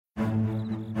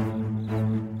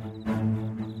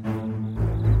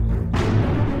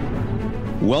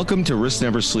Welcome to Risk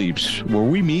Never Sleeps, where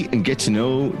we meet and get to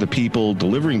know the people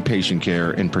delivering patient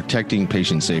care and protecting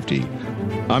patient safety.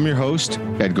 I'm your host,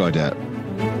 Ed Gaudet.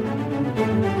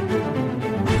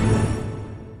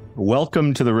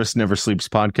 Welcome to the Risk Never Sleeps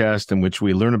podcast, in which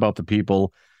we learn about the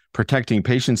people protecting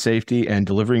patient safety and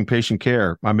delivering patient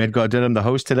care. I'm Ed Gaudet, I'm the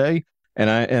host today, and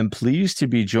I am pleased to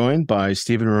be joined by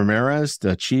Stephen Ramirez,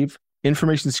 the Chief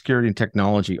Information Security and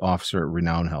Technology Officer at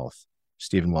Renown Health.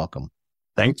 Stephen, welcome.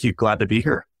 Thank you. Glad to be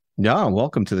here. Yeah,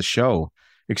 welcome to the show.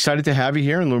 Excited to have you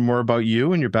here and learn more about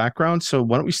you and your background. So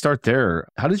why don't we start there?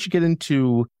 How did you get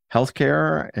into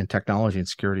healthcare and technology and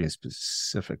security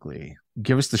specifically?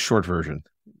 Give us the short version.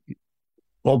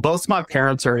 Well, both my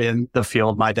parents are in the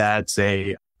field. My dad's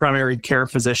a primary care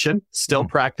physician, still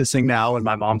practicing now, and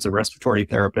my mom's a respiratory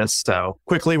therapist. So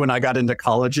quickly, when I got into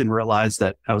college and realized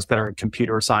that I was better at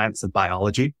computer science than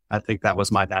biology, I think that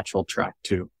was my natural track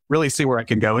to really see where I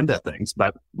could go into things.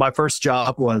 But my first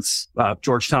job was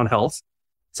Georgetown Health.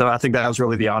 So I think that was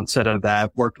really the onset of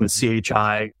that. Worked with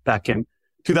CHI back in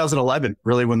 2011,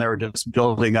 really when they were just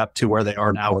building up to where they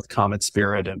are now with Common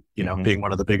Spirit and, being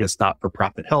one of the biggest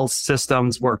not-for-profit health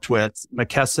systems. Worked with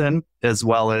McKesson as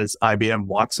well as IBM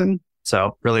Watson.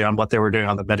 So really on what they were doing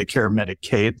on the Medicare,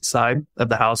 Medicaid side of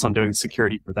the house on doing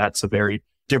security for that. So very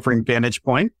different vantage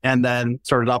point. And then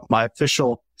started off my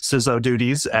official CISO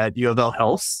duties at U of L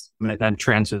Health and then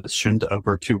transitioned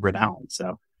over to Renown.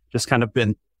 So just kind of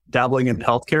been dabbling in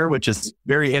healthcare, which is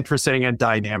very interesting and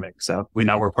dynamic. So we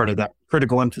know we're part of that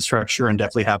critical infrastructure and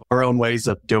definitely have our own ways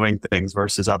of doing things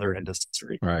versus other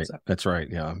industry. Right. So. That's right.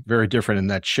 Yeah. Very different.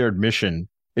 And that shared mission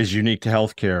is unique to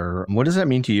healthcare. What does that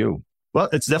mean to you? Well,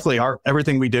 it's definitely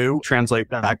everything we do translate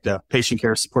back to patient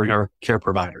care, supporting our care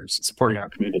providers, supporting our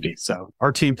community. So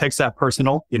our team takes that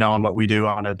personal, on what we do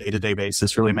on a day-to-day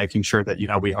basis, really making sure that,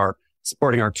 we are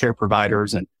supporting our care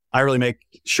providers. And I really make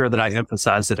sure that I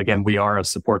emphasize that, again, we are a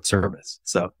support service.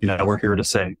 So, we're here to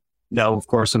say no, of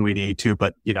course, when we need to,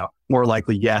 but, more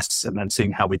likely yes, and then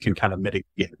seeing how we can kind of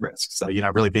mitigate risk. So,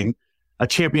 really being a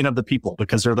champion of the people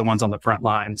because they're the ones on the front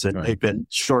lines and they've been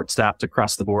short-staffed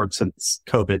across the board since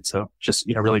COVID. So just,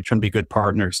 really trying to be good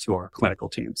partners to our clinical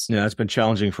teams. Yeah, it's been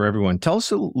challenging for everyone. Tell us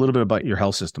a little bit about your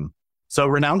health system. So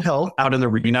Renown Health out in the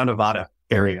Reno, Nevada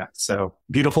area. So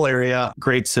beautiful area,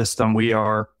 great system.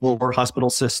 We're a hospital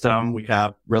system. We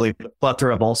have really a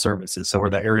plethora of all services. So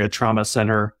we're the area trauma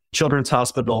center, children's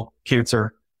hospital,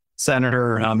 cancer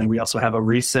center. And we also have a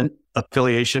recent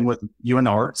affiliation with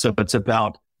UNR. So it's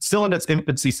about still in its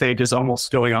infancy stages,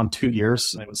 almost going on 2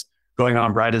 years. It was going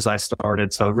on right as I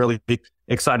started. So really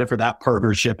excited for that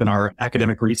partnership in our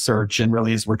academic research and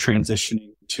really as we're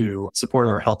transitioning to support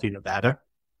our Healthy Nevada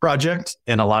project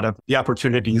and a lot of the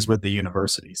opportunities with the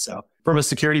university. So from a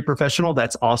security professional,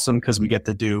 that's awesome because we get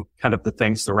to do kind of the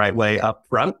things the right way up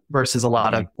front versus a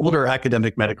lot of older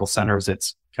academic medical centers.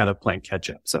 It's kind of playing catch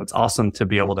up. So it's awesome to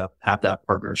be able to have that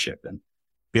partnership and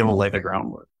be able to lay the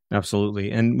groundwork.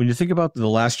 Absolutely. And when you think about the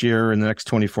last year and the next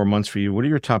 24 months for you, what are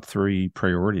your top 3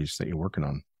 priorities that you're working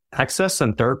on? Access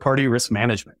and third-party risk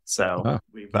management. So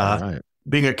we've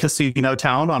being a casino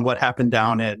town on what happened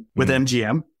down with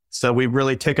MGM. So we've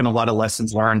really taken a lot of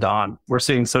lessons learned on. We're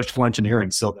seeing social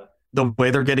engineering still the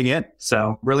way they're getting in.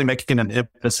 So really making an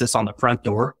emphasis on the front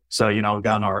door. So, we've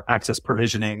got our access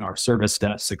provisioning, our service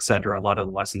desks, et cetera, a lot of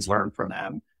the lessons learned from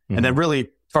them. Mm-hmm. And then really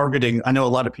targeting, I know a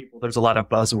lot of people, there's a lot of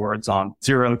buzzwords on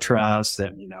zero trust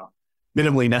and,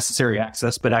 minimally necessary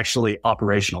access, but actually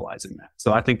operationalizing that.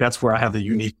 So I think that's where I have the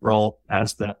unique role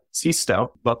as the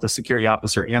CISO, both the security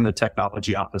officer and the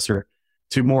technology officer,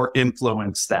 to more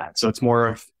influence that. So it's more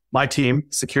of my team,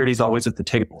 security is always at the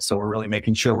table. So we're really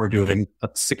making sure we're doing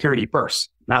security first.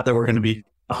 Not that we're going to be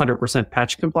 100%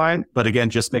 patch compliant, but again,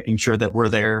 just making sure that we're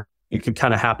there and can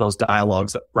kind of have those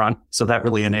dialogues up front. So that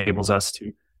really enables us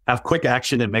to have quick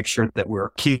action and make sure that we're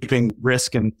keeping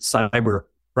risk and cyber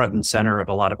front and center of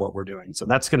a lot of what we're doing. So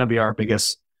that's going to be our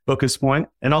biggest focus point.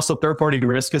 And also third-party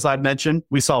risk, as I'd mentioned,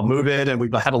 we saw MOVEit and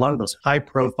we've had a lot of those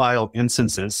high-profile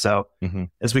instances. So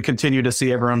as we continue to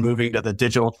see everyone moving to the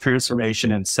digital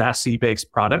transformation and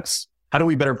SASE-based products, how do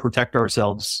we better protect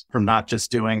ourselves from not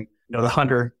just doing, the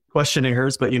 100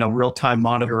 questionnaires, but, real-time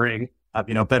monitoring,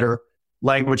 better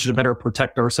language to better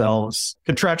protect ourselves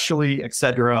contractually, et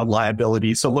cetera,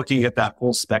 liability. So looking at that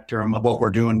full spectrum of what we're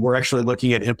doing, we're actually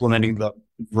looking at implementing the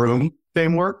Vroom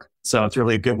framework. So it's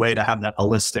really a good way to have that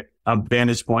holistic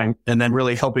vantage point and then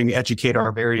really helping educate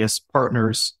our various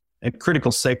partners and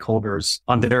critical stakeholders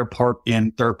on their part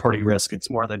in third-party risk. It's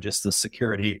more than just the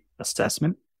security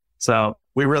assessment. So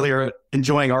we really are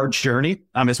enjoying our journey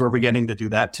as we're beginning to do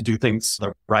that, to do things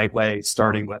the right way,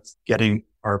 starting with getting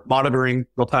our monitoring,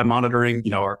 real-time monitoring,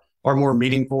 our are more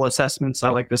meaningful assessments, I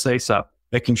like to say. So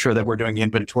making sure that we're doing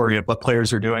inventory of what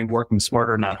players are doing, working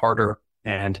smarter, not harder.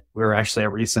 And we're actually a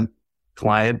recent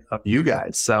client of you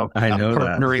guys. So I know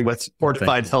partnering with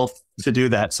Fortified Health to do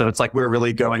that. So it's like we're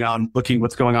really going on, looking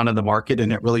what's going on in the market.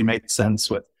 And it really makes sense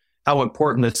with how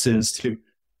important this is to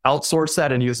outsource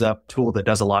that and use a tool that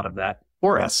does a lot of that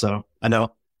for us. So I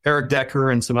know Eric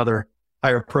Decker and some other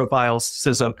higher profile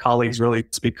CISO colleagues really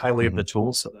speak highly of the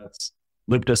tool. So that's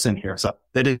looped us in here. So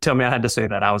they didn't tell me I had to say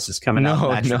that. I was just coming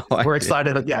out. No, we're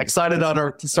excited. Yeah, excited on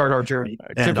to start our journey.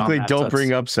 I typically don't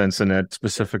bring up Sensinet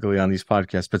specifically on these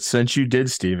podcasts, but since you did,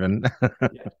 Stephen.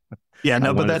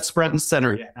 But that's front and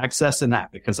center. Yeah, access in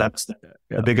that, because that's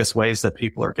the biggest ways that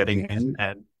people are getting in.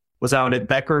 And was out at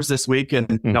Becker's this week,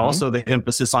 and also the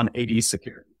emphasis on AD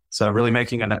security. So really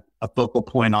making a focal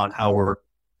point on how we're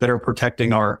better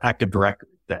protecting our Active Directory.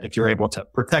 That if you're able to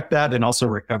protect that and also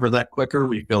recover that quicker,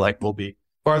 we feel like we'll be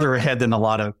farther ahead than a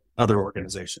lot of other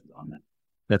organizations on that.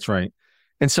 That's right.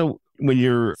 And so when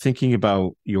you're thinking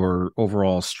about your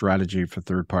overall strategy for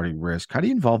third-party risk, how do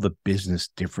you involve the business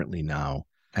differently now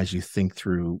as you think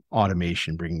through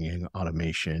automation, bringing in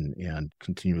automation and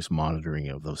continuous monitoring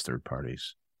of those third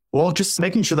parties? Well, just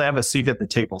making sure they have a seat at the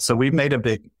table. So we've made a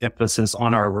big emphasis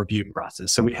on our review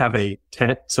process. So we have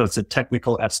so it's a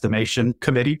technical estimation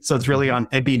committee. So it's really on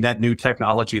any net new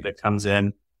technology that comes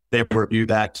in. They review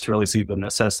that to really see the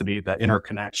necessity, the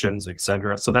interconnections, et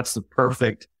cetera. So that's the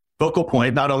perfect focal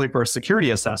point, not only for a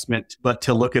security assessment, but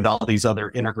to look at all these other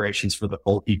integrations for the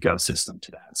whole ecosystem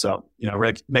to that. So,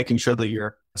 making sure that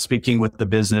you're speaking with the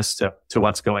business to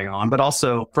what's going on, but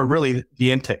also for really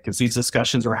the intake, because these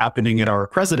discussions are happening at our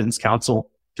President's Council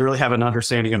to really have an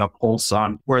understanding and a pulse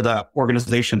on where the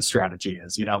organization strategy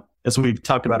is. As we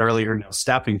talked about earlier,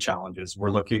 staffing challenges,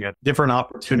 we're looking at different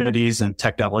opportunities and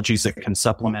technologies that can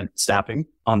supplement staffing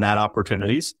on that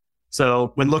opportunities.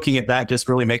 So when looking at that, just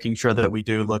really making sure that we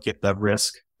do look at the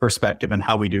risk perspective and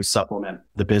how we do supplement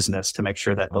the business to make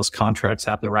sure that those contracts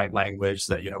have the right language,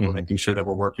 that, we're making sure that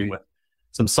we're working with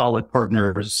some solid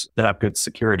partners that have good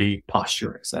security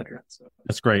posture, et cetera. So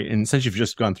that's great. And since you've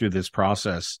just gone through this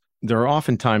process, there are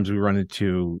often times we run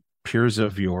into peers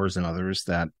of yours and others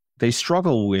that they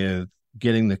struggle with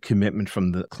getting the commitment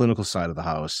from the clinical side of the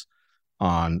house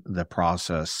on the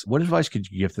process. What advice could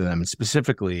you give to them? And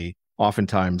specifically,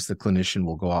 oftentimes the clinician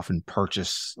will go off and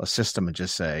purchase a system and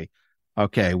just say,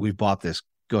 okay, we bought this,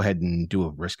 go ahead and do a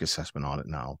risk assessment on it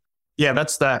now. Yeah,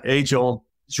 that's that age old.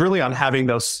 It's really on having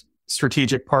those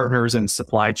strategic partners in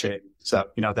supply chain. So,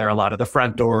 they're a lot of the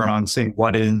front door on seeing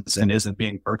what is and isn't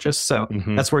being purchased. So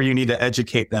that's where you need to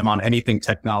educate them on anything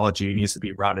technology needs to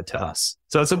be routed to us.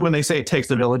 So it's when they say it takes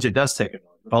a village, it does take a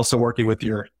village. But also working with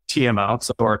your TMO,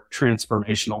 so our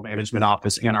Transformational Management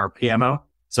Office, and our PMO.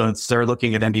 So they're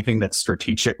looking at anything that's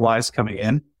strategic wise coming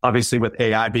in. Obviously with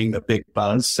AI being the big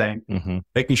buzz, saying,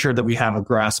 making sure that we have a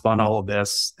grasp on all of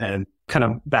this and kind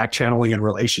of back channeling and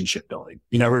relationship building,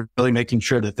 we're really making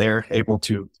sure that they're able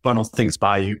to funnel things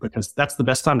by you, because that's the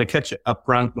best time to catch it up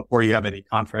front before you have any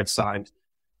contracts signed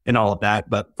and all of that.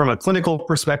 But from a clinical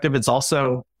perspective, it's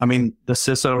also, the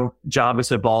CISO job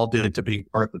has evolved into being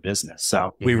part of the business.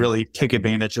 So we really take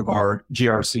advantage of our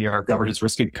GRC, our Governance,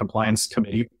 Risk, and Compliance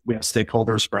Committee. We have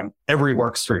stakeholders from every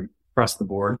work stream across the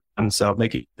board. And so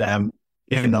making them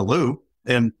in the loop.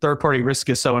 And third-party risk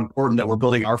is so important that we're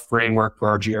building our framework for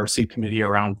our GRC committee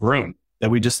around Vroom, that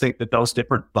we just think that those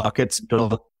different buckets,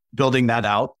 building that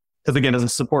out. Because again, as a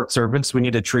support service, we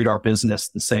need to treat our business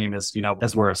the same as,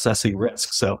 as we're assessing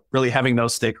risk. So really having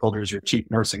those stakeholders, your chief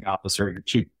nursing officer, your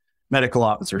chief medical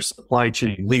officer, supply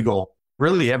chain, legal,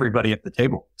 really everybody at the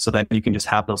table, so that you can just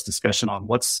have those discussions on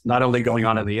what's not only going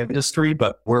on in the industry,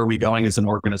 but where are we going as an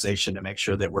organization to make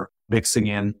sure that we're mixing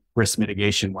in risk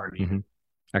mitigation where needed.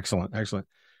 Excellent.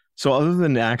 So other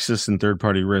than access and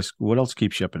third-party risk, what else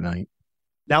keeps you up at night?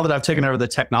 Now that I've taken over the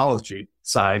technology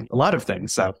side, a lot of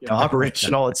things. So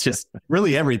operational, it's just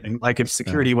really everything. Like if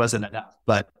security wasn't enough.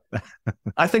 But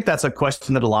I think that's a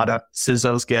question that a lot of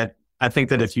CISOs get. I think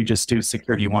that if you just do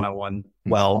security 101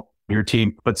 well, your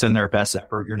team puts in their best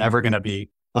effort, you're never going to be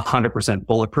 100%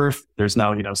 bulletproof. There's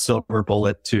no, silver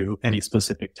bullet to any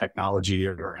specific technology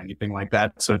or anything like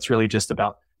that. So it's really just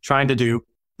about trying to do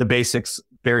the basics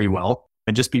very well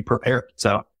and just be prepared.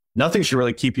 So nothing should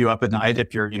really keep you up at night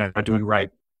if you're, doing right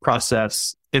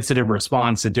process, incident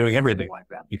response, and doing everything like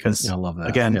that. Because I love that.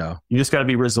 Again, you just got to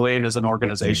be resilient as an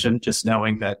organization, just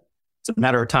knowing that it's a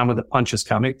matter of time when the punch is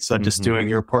coming. So just doing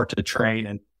your part to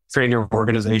train your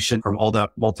organization from all the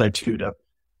multitude of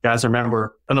guys.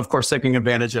 Remember, and of course, taking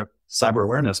advantage of Cyber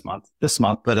Awareness Month this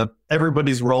month, but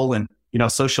everybody's role in,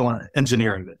 social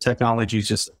engineering. The technology is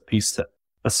just a piece to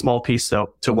a small piece to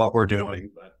what we're doing,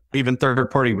 but even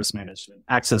third-party risk management,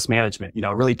 access management,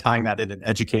 really tying that in and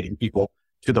educating people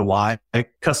to the why,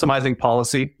 customizing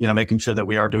policy, making sure that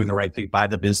we are doing the right thing by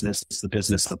the business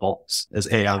evolves as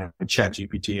AI and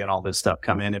ChatGPT and all this stuff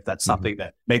come in. If that's something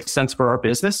that makes sense for our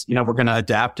business, we're going to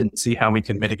adapt and see how we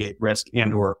can mitigate risk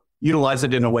and or utilize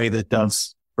it in a way that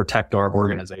does protect our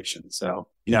organization. So,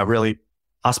 really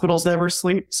hospitals never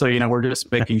sleep. So, we're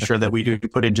just making sure that we do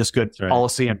put in just good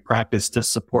policy and practice to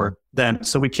support them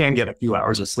so we can get a few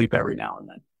hours of sleep every now and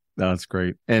then. That's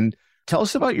great. And tell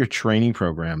us about your training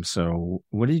program. So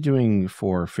what are you doing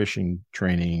for phishing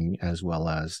training, as well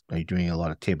as are you doing a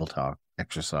lot of table talk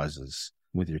exercises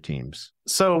with your teams?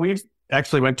 So we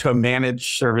actually went to a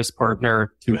managed service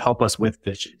partner to help us with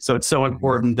phishing. So it's so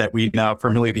important that we know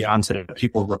from really the onset of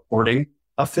people reporting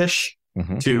a phish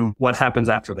to what happens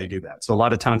after they do that. So a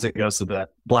lot of times it goes to the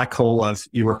black hole of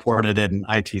you reported it and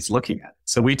IT's looking at it.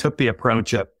 So we took the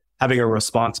approach of having a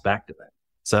response back to that.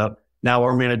 So now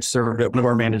one of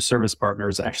our managed service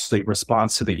partners actually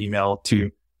responds to the email to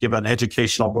give an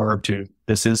educational blurb to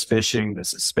this is phishing,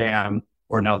 this is spam,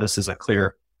 or no, this is a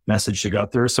clear message to go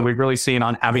through. So we've really seen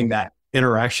on having that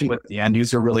interaction with the end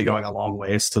user really going a long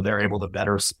way so they're able to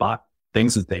better spot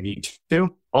things that they need to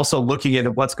do. Also looking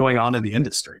at what's going on in the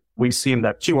industry. We've seen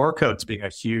that QR codes being a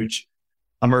huge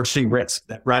emerging risk.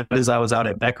 That right as I was out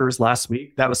at Becker's last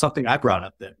week, that was something I brought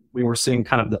up, that we were seeing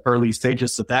kind of the early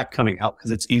stages of that coming out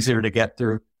because it's easier to get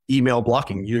through email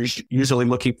blocking. You're usually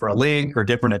looking for a link or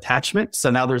different attachment.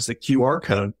 So now there's the QR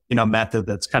code, method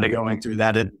that's kind of going through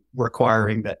that and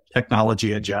requiring that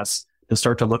technology adjusts to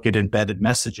start to look at embedded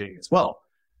messaging as well.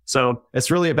 So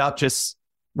it's really about just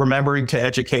remembering to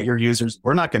educate your users.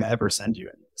 We're not going to ever send you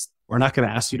any of this. We're not going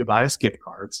to ask you to buy us gift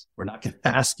cards. We're not going to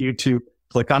ask you to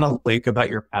click on a link about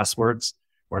your passwords.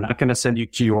 We're not going to send you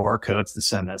QR codes to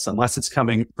send this unless it's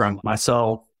coming from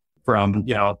myself, from,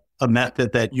 a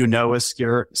method that is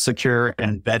secure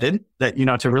and vetted, that,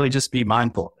 to really just be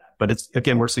mindful of that. But it's,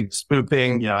 again, we're seeing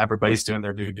spoofing, everybody's doing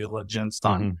their due diligence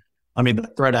on,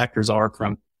 the threat actors are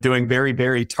from doing very,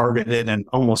 very targeted and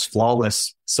almost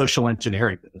flawless social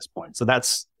engineering at this point. So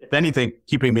that's, if anything,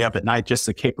 keeping me up at night, just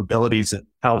the capabilities and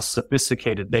how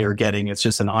sophisticated they are getting. It's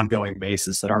just an ongoing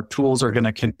basis that our tools are going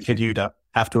to continue to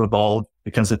have to evolve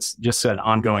because it's just an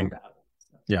ongoing battle.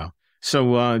 Yeah.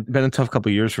 So been a tough couple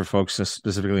of years for folks,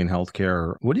 specifically in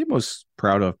healthcare. What are you most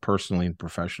proud of personally and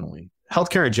professionally?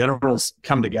 Healthcare in general has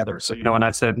come together. So, when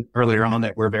I said earlier on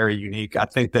that we're very unique, I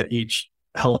think that each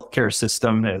healthcare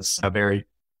system is very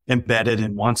embedded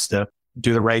and wants to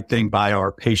do the right thing by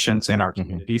our patients and our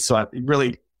community. So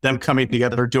really them coming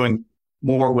together, doing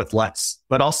more with less.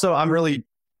 But also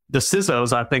the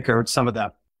CISOs, I think, are some of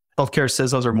the healthcare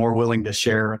CISOs are more willing to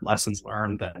share lessons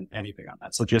learned than anything on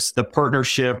that. So just the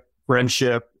partnership,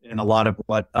 friendship, and a lot of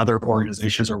what other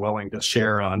organizations are willing to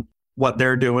share on what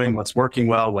they're doing, what's working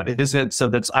well, what isn't.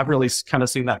 So I've really kind of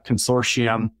seen that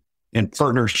consortium and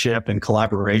partnership and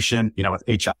collaboration, with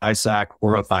HISAC,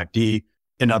 405D,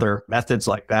 and other methods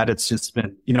like that. It's just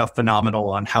been, phenomenal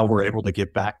on how we're able to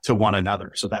give back to one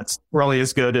another. So that's really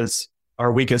as good as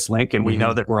our weakest link. And we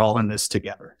know that we're all in this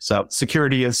together. So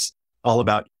security is all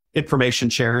about information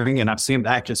sharing. And I've seen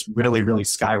that just really, really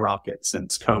skyrocket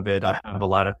since COVID. I have a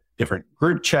lot of different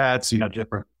group chats,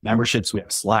 different memberships. We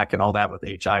have Slack and all that with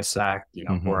HISAC,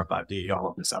 405D, all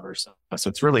of this other stuff. So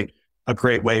it's really a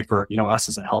great way for, us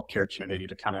as a healthcare community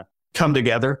to kind of come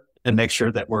together and make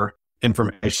sure that we're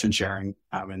information sharing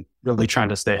and really trying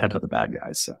to stay ahead of the bad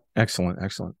guys. So.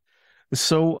 Excellent.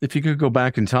 So if you could go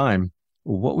back in time,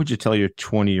 what would you tell your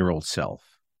 20-year-old self?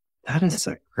 That is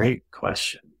a great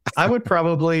question. I would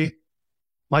probably,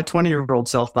 my 20-year-old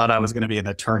self thought I was going to be an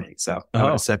attorney. So I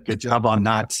would have said, good job on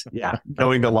not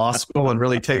going to law school and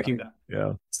really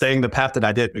staying the path that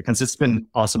I did, because it's been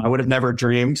awesome. I would have never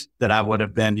dreamed that I would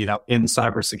have been, in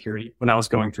cybersecurity when I was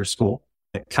going through school.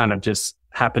 It kind of just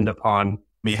happened upon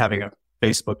me having a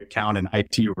Facebook account and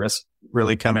IT risk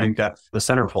really coming to the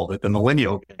centerfold at the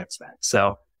millennial against that.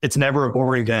 So it's never a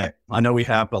boring day. I know we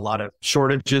have a lot of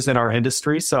shortages in our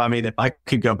industry. So, if I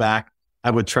could go back,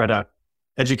 I would try to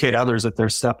educate others that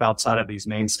there's stuff outside of these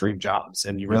mainstream jobs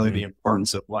and really the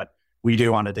importance of what we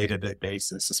do on a day-to-day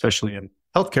basis, especially in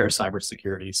healthcare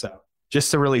cybersecurity. So just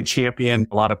to really champion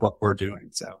a lot of what we're doing.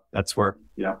 So that's where,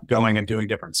 going and doing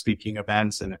different speaking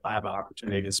events. And if I have an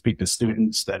opportunity to speak to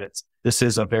students, this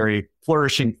is a very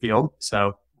flourishing field.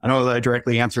 So I don't know that I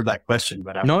directly answered that question,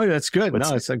 but no, that's good.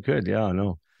 No, it's good. Yeah,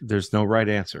 no, there's no right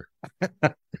answer.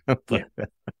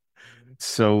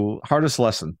 So hardest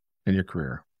lesson in your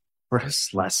career?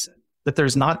 Hardest lesson that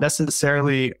there's not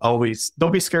necessarily always,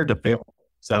 don't be scared to fail.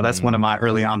 So that's one of my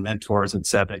early on mentors that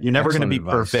said that you're never going to be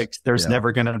perfect. There's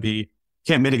never going to be,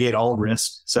 can't mitigate all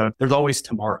risks. So there's always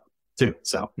tomorrow too.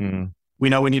 So we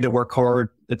know we need to work hard.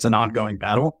 It's an ongoing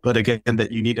battle, but again,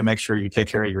 that you need to make sure you take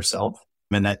care of yourself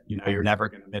and that, you're never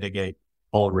going to mitigate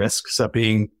all risks. So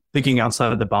thinking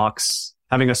outside of the box,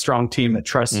 having a strong team that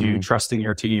trusts you, trusting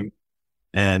your team,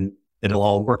 and it'll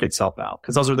all work itself out.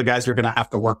 Because those are the guys you're going to have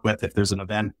to work with if there's an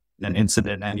event, an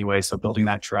incident anyway. So building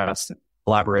that trust and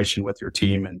collaboration with your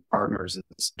team and partners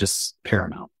is just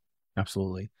paramount.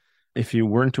 Absolutely. If you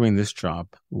weren't doing this job,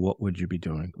 what would you be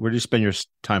doing? Where do you spend your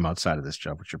time outside of this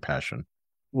job? What's your passion?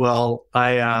 Well,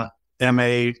 I am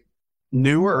a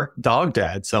newer dog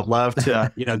dad, so love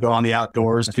to, go on the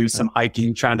outdoors, do some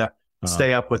hiking, trying to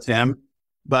stay up with him.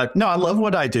 But no, I love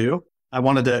what I do. I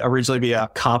wanted to originally be a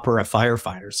cop or a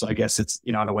firefighter. So I guess it's,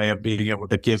 in a way of being able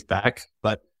to give back.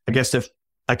 But I guess if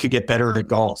I could get better at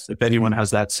golf, if anyone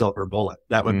has that silver bullet,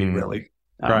 that would be really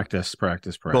practice.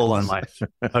 Goal in life.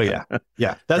 Oh yeah.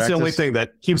 Yeah. That's the only thing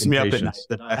that keeps me up at night,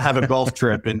 that I have a golf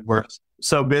trip and we're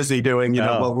so busy doing,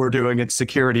 what we're doing in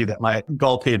security that my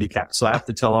golf handicap. So I have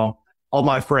to tell all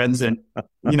my friends and,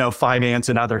 finance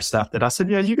and other stuff that I said,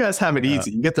 yeah, you guys have it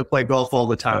easy. You get to play golf all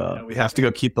the time. We have to go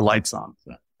keep the lights on.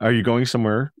 So. Are you going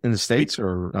somewhere in the States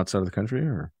or outside of the country?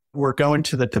 Or we're going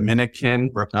to the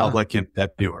Dominican Republic in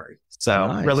February.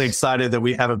 So really excited that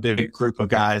we have a big group of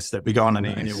guys that we go on an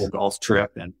annual golf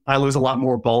trip. And I lose a lot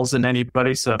more balls than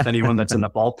anybody. So if anyone that's in the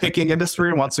ball picking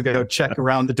industry wants to go check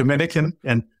around the Dominican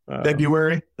in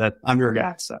February, that I'm your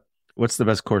guy. So what's the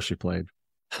best course you played?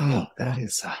 Oh, that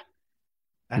is...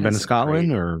 You've been to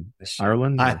Scotland or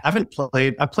Ireland? I haven't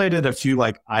played. I played at a few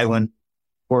island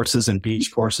courses and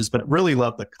beach courses, but really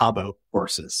love the Cabo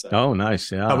courses. So. Oh,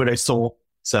 nice. Yeah. Cabo de Sol.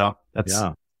 So that's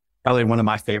probably one of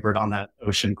my favorite on that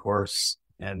ocean course.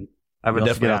 And I would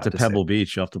definitely get out to Pebble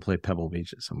Beach. You'll have to play Pebble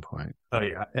Beach at some point. Oh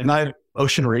yeah. And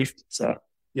Ocean Reef. So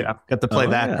got to play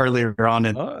earlier on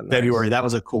in February. That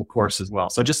was a cool course as well.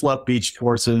 So just love beach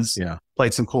courses. Yeah.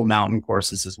 Played some cool mountain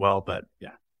courses as well, but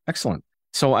yeah. Excellent.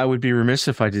 So I would be remiss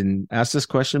if I didn't ask this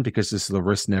question because this is the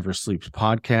Risk Never Sleeps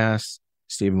podcast.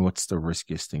 Stephen, what's the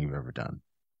riskiest thing you've ever done?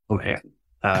 Oh,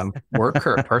 man. Work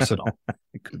or personal?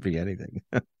 It could be anything.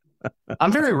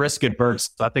 I'm very risk adverse.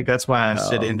 So I think that's why I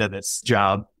fit into this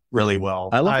job really well.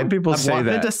 I love when people say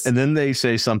that, and then they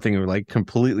say something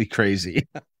completely crazy.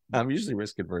 I'm usually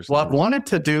risk adverse. Well, I've wanted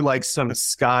to do some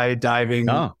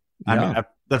skydiving. I mean,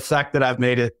 the fact that I've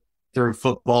made it through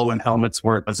football when helmets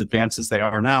weren't as advanced as they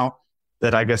are now,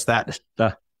 that I guess that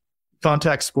the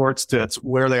contact sports to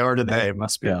where they are today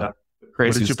must be the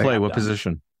craziest. What did you play? What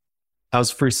position? I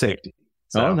was free safety.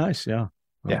 So, nice. Yeah.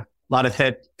 Yeah. A lot of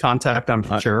head contact, I'm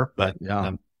sure, but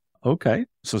okay.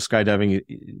 So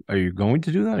skydiving, are you going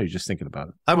to do that? Or are you just thinking about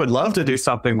it? I would love to do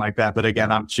something like that. But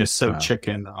again, I'm just so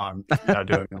chicken on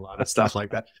doing a lot of stuff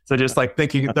like that. So just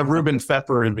thinking the Ruben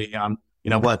Pfeffer in me on,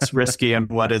 what's risky and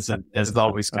what isn't has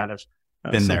always kind of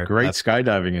been there. Great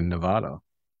skydiving in Nevada.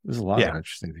 There's a lot of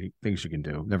interesting things you can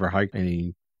do. Never hiked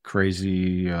any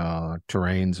crazy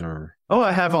terrains or... Oh,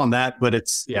 I have on that, but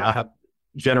it's, I have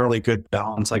generally good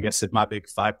balance. I guess at my big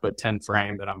 5'10"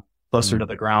 frame that I'm closer to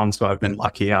the ground. So I've been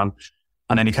lucky on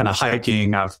any kind of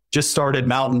hiking. I've just started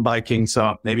mountain biking.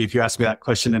 So maybe if you ask me that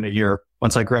question in a year,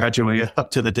 once I graduate up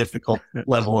to the difficult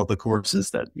level of the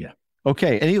courses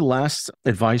Okay. Any last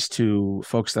advice to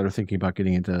folks that are thinking about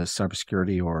getting into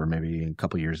cybersecurity or maybe a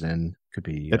couple of years in? Could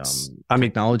be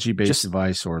technology-based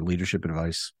advice or leadership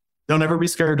advice. Don't ever be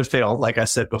scared to fail. Like I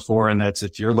said before, and that's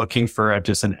if you're looking for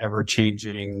just an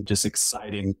ever-changing, just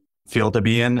exciting field to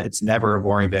be in, it's never a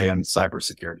boring day in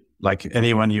cybersecurity. Like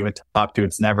anyone you would talk to,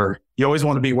 it's never, you always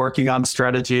want to be working on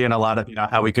strategy and a lot of,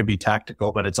 how we could be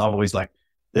tactical, but it's always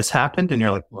this happened. And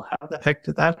you're like, well, how the heck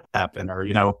did that happen? Or,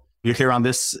 you hear on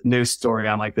this news story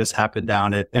on this happened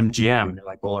down at MGM. And you're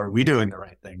like, well, are we doing the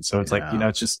right thing? So it's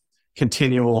it's just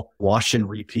continual wash and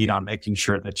repeat on making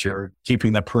sure that you're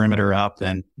keeping the perimeter up,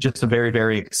 and just a very,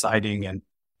 very exciting and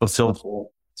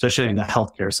fulfillful, especially in the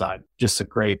healthcare side, just a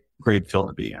great, great field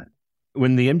to be in.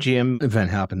 When the MGM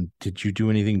event happened, did you do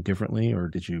anything differently, or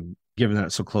did you, given that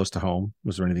it's so close to home,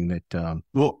 was there anything that...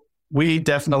 Well, we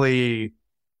definitely...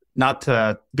 Not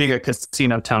being a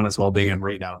casino town as well, being in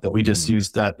Renown, that we just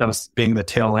used that was being the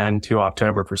tail end to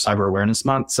October for Cyber Awareness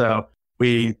Month. So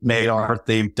we made our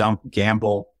theme Dump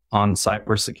Gamble on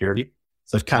cybersecurity.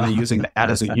 So kind of using that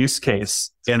as a use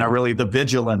case and really the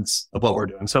vigilance of what we're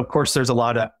doing. So of course, there's a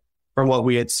lot of, from what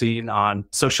we had seen on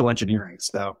social engineering.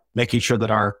 So making sure that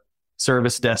our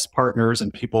service desk partners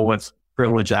and people with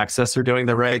privileged access are doing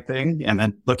the right thing. And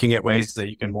then looking at ways that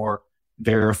you can more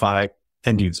verify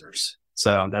end users.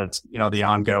 So that's, the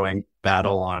ongoing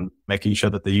battle on making sure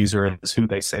that the user is who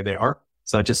they say they are.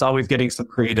 So just always getting some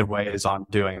creative ways on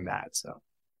doing that. So.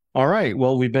 All right.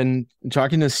 Well, we've been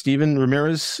talking to Stephen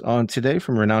Ramirez on today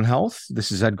from Renown Health. This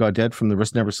is Ed Gaudet from the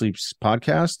Risk Never Sleeps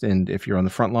podcast. And if you're on the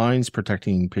front lines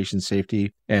protecting patient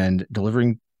safety and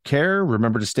delivering care,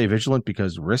 remember to stay vigilant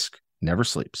because risk never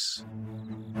sleeps.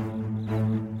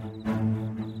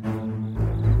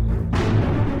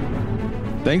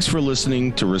 Thanks for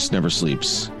listening to Risk Never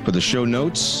Sleeps. For the show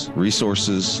notes,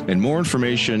 resources, and more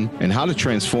information and how to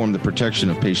transform the protection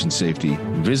of patient safety,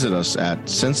 visit us at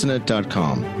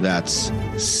Sensinet.com. That's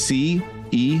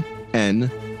CENSINET.com.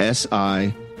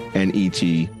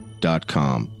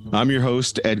 I'm your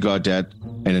host, Ed Gaudet,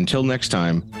 and until next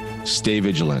time, stay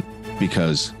vigilant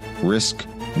because risk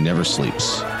never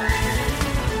sleeps.